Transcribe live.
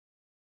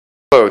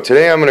Hello,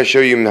 today I'm going to show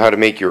you how to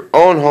make your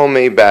own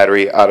homemade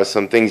battery out of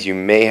some things you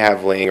may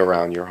have laying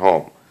around your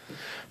home.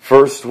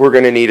 First, we're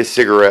going to need a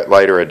cigarette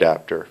lighter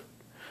adapter,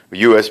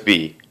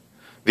 USB.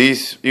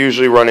 These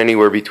usually run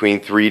anywhere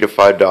between $3 to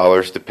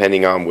 $5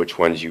 depending on which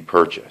ones you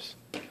purchase.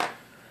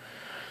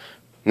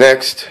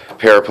 Next,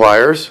 pair of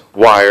pliers,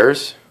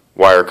 wires,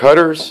 wire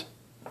cutters,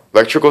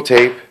 electrical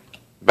tape,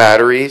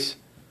 batteries,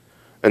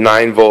 a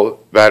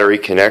 9-volt battery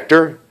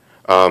connector.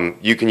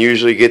 You can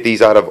usually get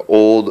these out of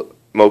old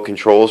remote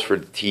controls for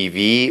the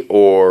TV,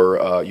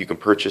 or you can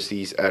purchase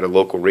these at a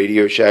local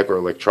Radio Shack or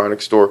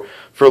electronics store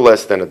for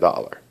less than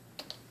 $1.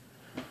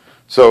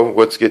 So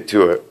let's get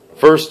to it.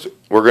 First,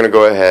 we're going to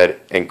go ahead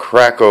and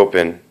crack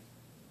open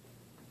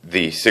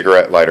the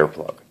cigarette lighter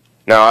plug.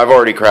 Now, I've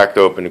already cracked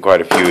open quite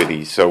a few of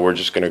these, so we're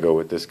just going to go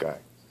with this guy.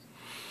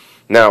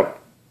 Now,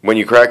 when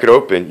you crack it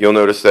open, you'll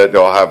notice that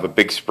they'll have a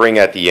big spring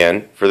at the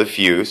end for the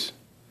fuse,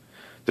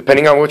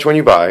 depending on which one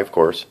you buy, of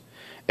course.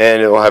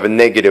 And it'll have a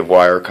negative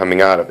wire coming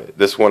out of it.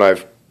 This one I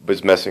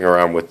was messing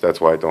around with, that's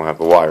why I don't have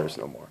the wires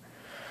no more.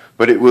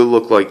 But it will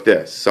look like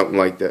this, something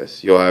like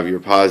this. You'll have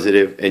your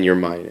positive and your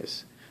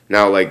minus.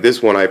 Now, like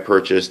this one I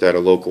purchased at a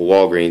local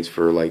Walgreens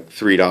for like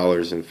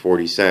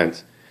 $3.40.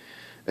 It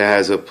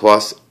has a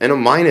plus and a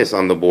minus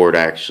on the board,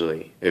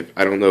 actually.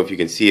 I don't know if you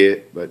can see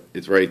it, but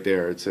it's right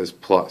there. It says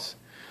plus.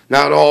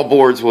 Not all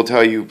boards will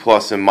tell you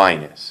plus and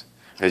minus.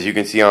 As you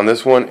can see on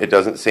this one, it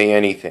doesn't say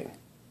anything.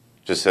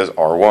 It just says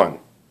R1.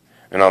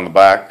 And on the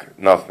back,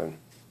 nothing.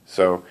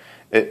 So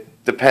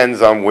it depends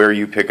on where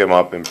you pick them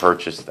up and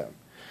purchase them.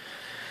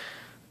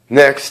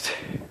 Next,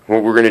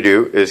 what we're going to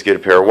do is get a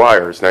pair of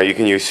wires. Now, you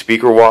can use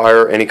speaker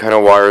wire, any kind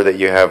of wire that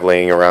you have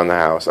laying around the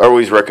house. I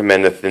always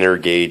recommend a thinner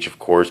gauge, of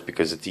course,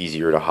 because it's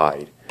easier to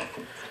hide.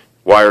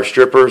 Wire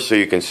stripper, so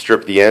you can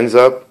strip the ends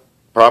up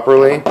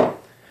properly.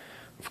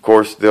 Of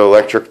course, the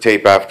electric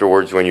tape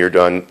afterwards when you're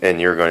done,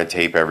 and you're going to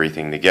tape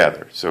everything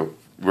together. So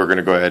we're going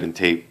to go ahead and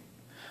tape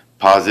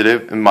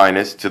positive and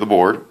minus to the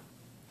board.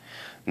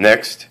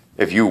 Next,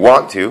 if you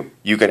want to,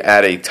 you can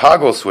add a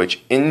toggle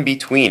switch in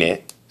between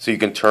it so you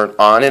can turn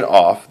on and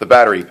off the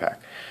battery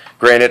pack.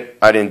 Granted,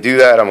 I didn't do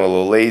that. I'm a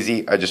little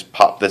lazy. I just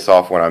pop this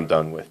off when I'm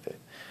done with it.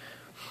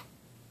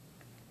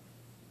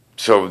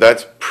 So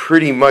that's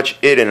pretty much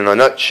it in a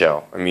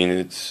nutshell. I mean,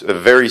 it's a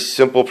very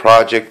simple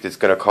project. It's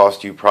going to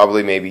cost you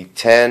probably maybe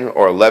 $10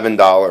 or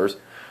 $11,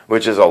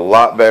 which is a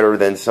lot better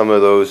than some of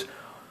those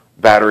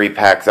battery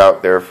packs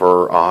out there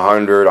for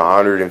 $100,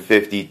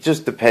 $150,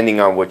 just depending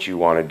on what you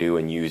want to do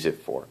and use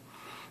it for.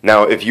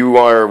 Now, if you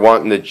are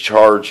wanting to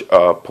charge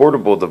a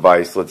portable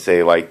device, let's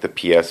say like the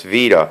PS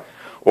Vita,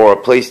 or a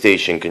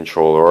PlayStation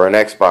controller, or an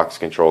Xbox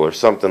controller,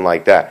 something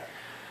like that,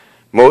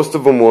 most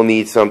of them will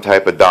need some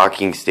type of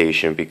docking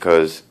station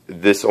because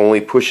this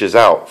only pushes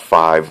out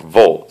 5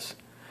 volts.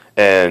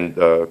 And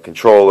the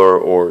controller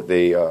or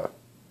the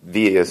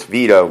PS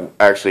Vita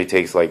actually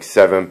takes like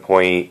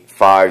 7.5,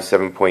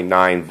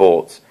 7.9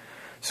 volts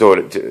so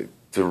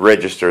to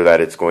register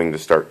that it's going to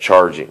start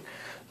charging.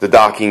 The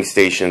docking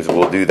stations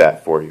will do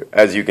that for you.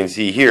 As you can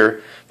see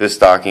here, this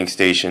docking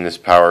station is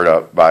powered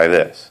up by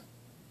this.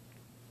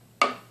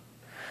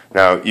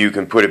 Now, you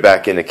can put it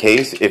back in the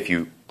case if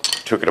you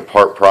took it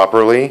apart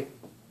properly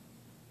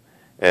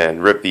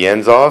and rip the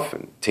ends off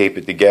and tape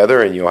it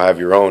together, and you'll have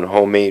your own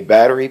homemade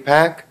battery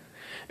pack.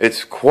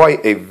 It's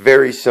quite a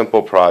very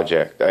simple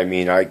project. I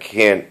mean, I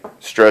can't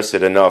stress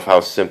it enough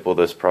how simple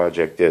this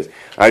project is.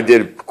 I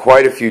did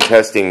quite a few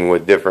testing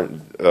with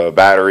different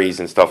batteries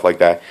and stuff like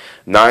that.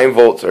 9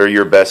 volts are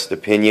your best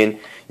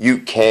opinion. You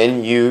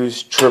can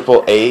use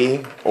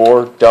AAA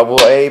or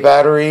AA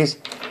batteries,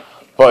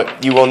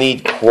 but you will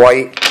need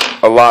quite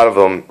a lot of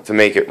them to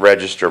make it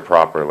register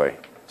properly.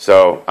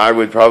 So I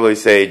would probably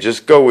say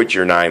just go with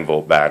your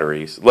 9-volt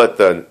batteries. Let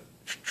the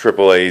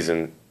AAAs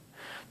and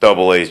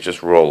AA's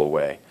just roll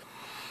away.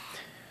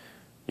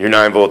 Your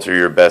 9 volts are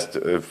your best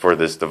for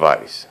this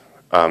device.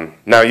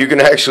 Now, you can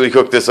actually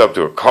hook this up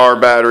to a car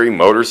battery,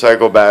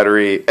 motorcycle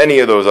battery, any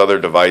of those other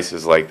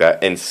devices like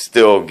that, and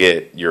still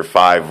get your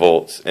 5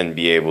 volts and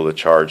be able to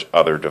charge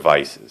other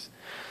devices.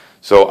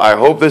 So I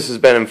hope this has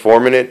been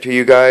informative to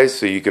you guys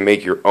so you can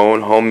make your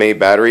own homemade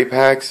battery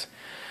packs.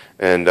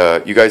 And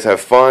you guys have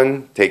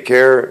fun. Take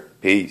care.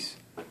 Peace.